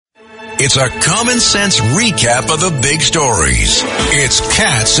It's a common sense recap of the big stories. It's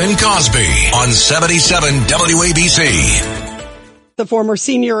Katz and Cosby on 77 WABC. The former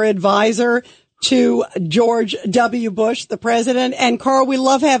senior advisor to George W. Bush, the president. And Karl, we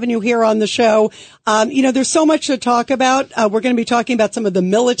love having you here on the show. There's so much to talk about. We're going to be talking about some of the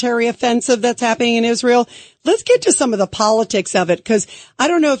military offensive that's happening in Israel. Let's get to some of the politics of it, because I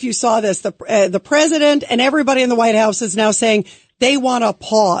don't know if you saw this. The president and everybody in the White House is now saying they want a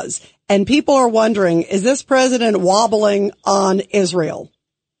pause. And people are wondering, is this president wobbling on Israel?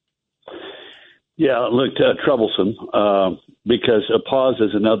 Yeah, look, troublesome, because a pause is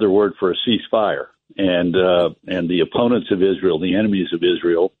another word for a ceasefire. And the opponents of Israel, the enemies of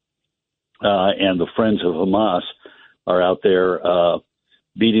Israel, and the friends of Hamas are out there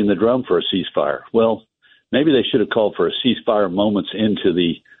beating the drum for a ceasefire. Well, maybe they should have called for a ceasefire moments into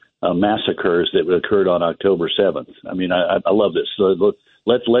the massacres that occurred on October 7th. I mean, I love this. So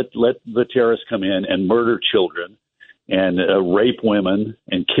let the terrorists come in and murder children and rape women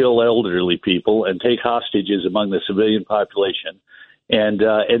and kill elderly people and take hostages among the civilian population,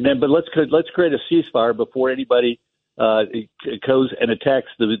 but let's create a ceasefire before anybody goes and attacks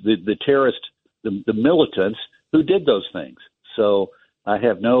the terrorists, the militants who did those things. So I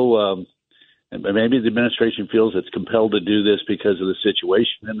have no. Maybe the administration feels it's compelled to do this because of the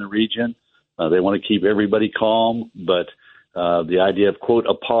situation in the region. They want to keep everybody calm, but the idea of, quote,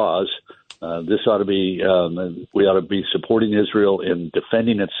 a pause. This ought to be, we ought to be supporting Israel in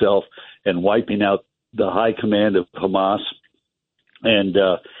defending itself and wiping out the high command of Hamas and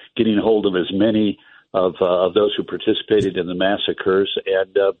getting hold of as many of those who participated in the massacres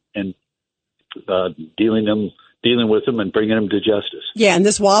and dealing with them and bringing them to justice. Yeah, and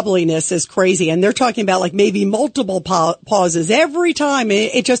this wobbliness is crazy. And they're talking about like maybe multiple pauses every time.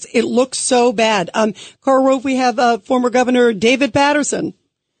 It looks so bad. Karl Rove, we have former Governor David Patterson.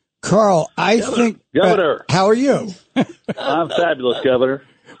 Karl, Governor, how are you? I'm fabulous, Governor.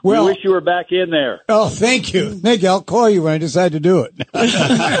 Well, we wish you were back in there. Oh, thank you. I'll call you when I decide to do it.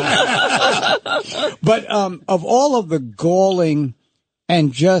 But of all of the galling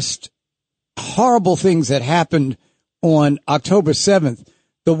and just horrible things that happened on October 7th,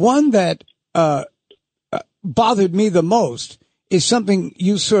 the one that bothered me the most is something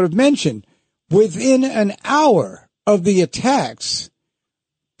you sort of mentioned. Within an hour of the attacks,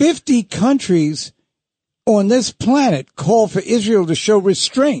 50 countries on this planet call for Israel to show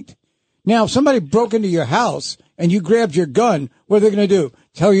restraint. Now, if somebody broke into your house and you grabbed your gun, what are they going to do?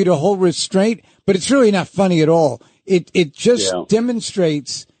 Tell you to hold restraint? But it's really not funny at all. It just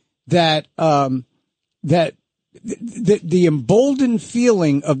demonstrates that the emboldened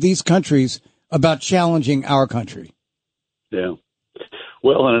feeling of these countries about challenging our country. Yeah.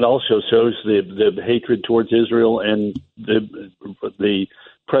 Well, and it also shows the hatred towards Israel and the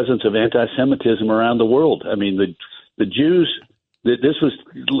presence of anti-Semitism around the world. I mean, the Jews. This was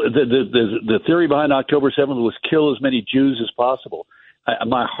the theory behind October 7th was kill as many Jews as possible.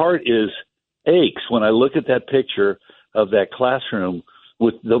 My heart aches when I look at that picture of that classroom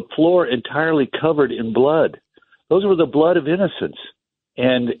with the floor entirely covered in blood. Those were the blood of innocents,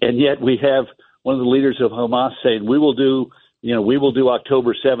 and yet we have one of the leaders of Hamas saying we will do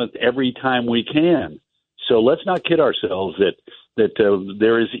October 7th every time we can. So let's not kid ourselves that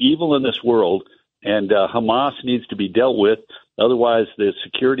there is evil in this world, and Hamas needs to be dealt with. Otherwise, the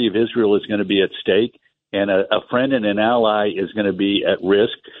security of Israel is going to be at stake, and a friend and an ally is going to be at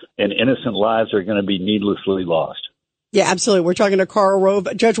risk, and innocent lives are going to be needlessly lost. Yeah, absolutely. We're talking to Karl Rove.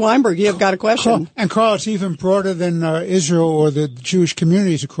 Judge Weinberg, you have got a question. And Karl, it's even broader than Israel or the Jewish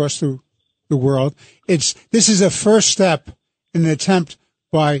communities across the world. This is a first step in an attempt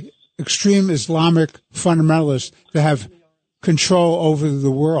by extreme Islamic fundamentalists to have control over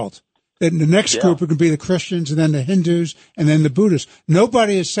the world. And the next group are going to be the Christians, and then the Hindus, and then the Buddhists.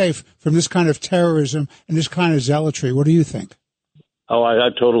 Nobody is safe from this kind of terrorism and this kind of zealotry. What do you think? Oh, I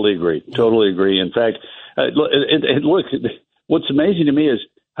totally agree. Totally agree. In fact, look, what's amazing to me is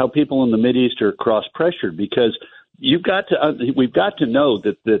how people in the Mideast are cross-pressured, because we've got to know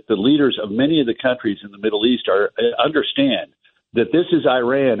that the leaders of many of the countries in the Middle East understand that this is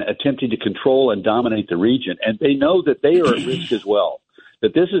Iran attempting to control and dominate the region, and they know that they are at risk as well.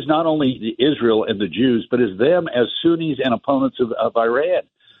 That this is not only Israel and the Jews, but is them as Sunnis and opponents of Iran.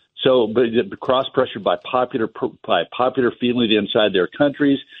 So, but cross-pressured by popular feeling inside their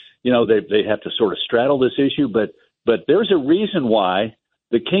countries, they have to sort of straddle this issue. But there's a reason why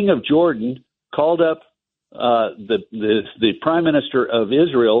the King of Jordan called up the Prime Minister of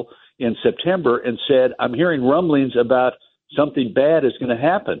Israel in September and said, "I'm hearing rumblings about something bad is going to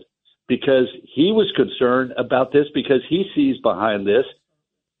happen," because he was concerned about this, because he sees behind this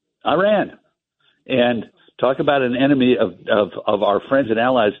Iran. And talk about an enemy of our friends and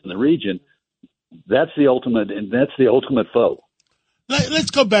allies in the region. That's the ultimate foe.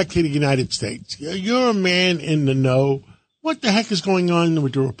 Let's go back to the United States. You're a man in the know. What the heck is going on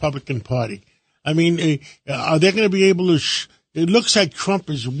with the Republican Party? I mean, are they going to be able to it looks like Trump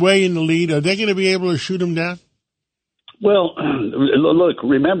is way in the lead. Are they going to be able to shoot him down? Well, look,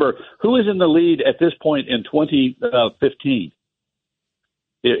 remember, who is in the lead at this point in 2015?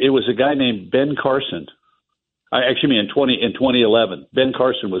 It was a guy named Ben Carson. In 2011, Ben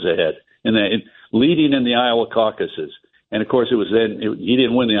Carson was ahead, leading in the Iowa caucuses. And, of course, he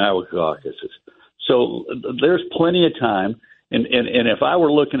didn't win the Iowa caucuses. So there's plenty of time. And if I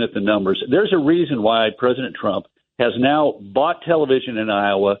were looking at the numbers, there's a reason why President Trump has now bought television in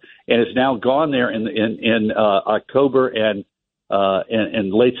Iowa and has now gone there in October and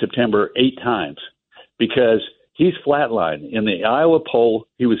late September 8 times, because he's flatlined. In the Iowa poll,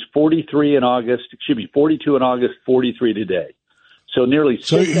 he was 42 in August, 43 today. So nearly.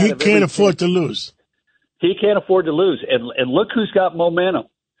 So he can't afford to lose. He can't afford to lose. And look who's got momentum.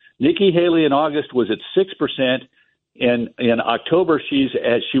 Nikki Haley in August was at 6%. In October, she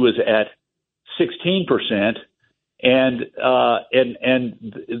was at 16%. And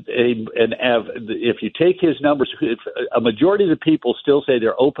if you take his numbers, a majority of the people still say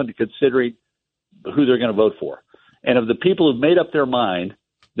they're open to considering who they're going to vote for. And of the people who've made up their mind,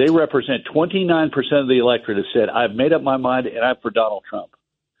 they represent 29% of the electorate have said, I've made up my mind and I'm for Donald Trump.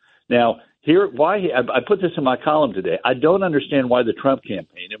 Now, I put this in my column today. I don't understand why the Trump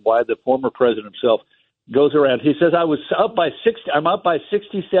campaign and why the former president himself goes around. He says, I'm up by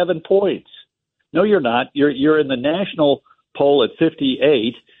 67 points. No, you're not. You're in the national poll at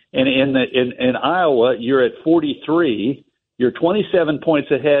 58, and in Iowa you're at 43. You're 27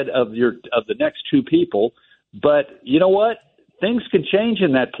 points ahead of the next two people. But you know what? Things can change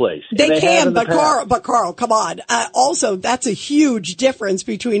in that place. They can, but Karl, come on. Also, that's a huge difference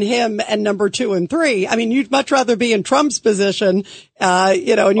between him and number 2 and 3. I mean, you'd much rather be in Trump's position, and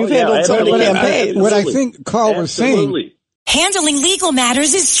you've handled so many campaigns. What I think Karl was saying. Handling legal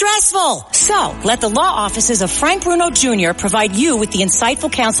matters is stressful. So, let the law offices of Frank Bruno Jr. provide you with the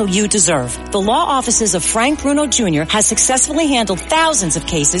insightful counsel you deserve. The law offices of Frank Bruno Jr. has successfully handled thousands of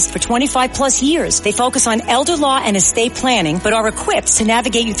cases for 25 plus years. They focus on elder law and estate planning, but are equipped to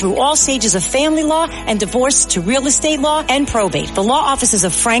navigate you through all stages of family law and divorce to real estate law and probate. The law offices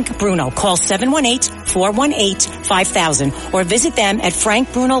of Frank Bruno. Call 718-418-5000 or visit them at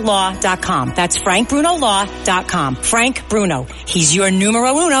frankbrunolaw.com. That's frankbrunolaw.com. Frank Bruno. He's your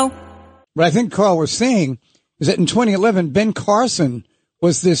numero uno. What I think Karl was saying is that in 2011, Ben Carson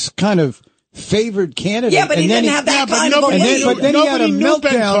was this kind of favored candidate. Yeah, but he didn't have that kind of a lead. But then he had a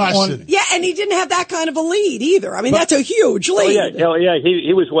meltdown on. Yeah, and he didn't have that kind of a lead either. I mean, that's a huge lead. Oh, yeah,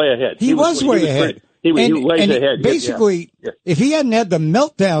 he was way ahead. He was way ahead. He was way ahead. Basically, if he hadn't had the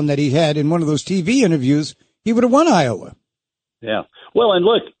meltdown that he had in one of those TV interviews, he would have won Iowa. Yeah. Well, and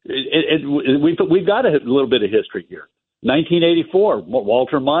look, we've got a little bit of history here. 1984,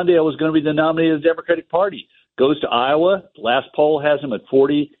 Walter Mondale was going to be the nominee of the Democratic Party. Goes to Iowa. Last poll has him at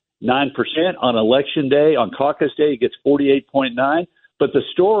 49%. On election day, on caucus day, he gets 48.9%. But the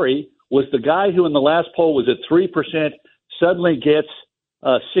story was the guy who in the last poll was at 3% suddenly gets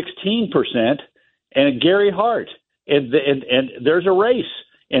 16%, and Gary Hart. And there's a race.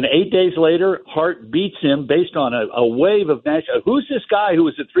 And 8 days later, Hart beats him based on a wave of national. Who's this guy who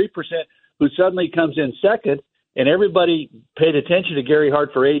was at 3% who suddenly comes in second? And everybody paid attention to Gary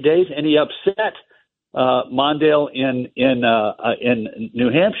Hart for 8 days, and he upset Mondale in New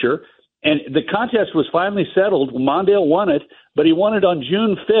Hampshire. And the contest was finally settled. Mondale won it, but he won it on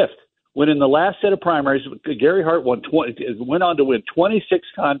June 5th, when in the last set of primaries, Gary Hart went on to win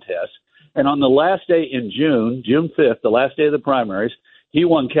 26 contests. And on the last day in June 5th, the last day of the primaries, he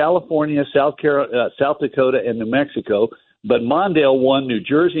won California, South Dakota, and New Mexico. But Mondale won New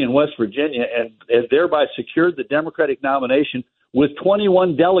Jersey and West Virginia and thereby secured the Democratic nomination with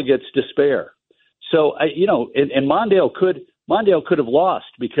 21 delegates to spare. So, and Mondale could have lost,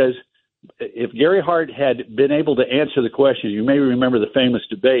 because if Gary Hart had been able to answer the question, you may remember the famous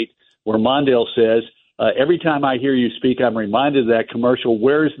debate where Mondale says, every time I hear you speak, I'm reminded of that commercial,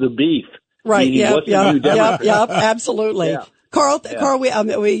 where's the beef? Right, yep, absolutely. Yeah. Karl, we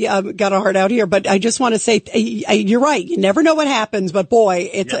got our heart out here, but I just want to say, you're right. You never know what happens, but boy,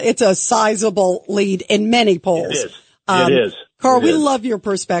 it's a sizable lead in many polls. It is. Karl, we love your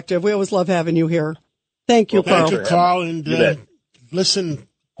perspective. We always love having you here. Thank you, Karl. Thank you, Karl. And listen,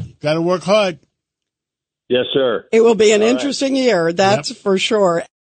 got to work hard. Yes, sir. It will be an interesting year. That's for sure.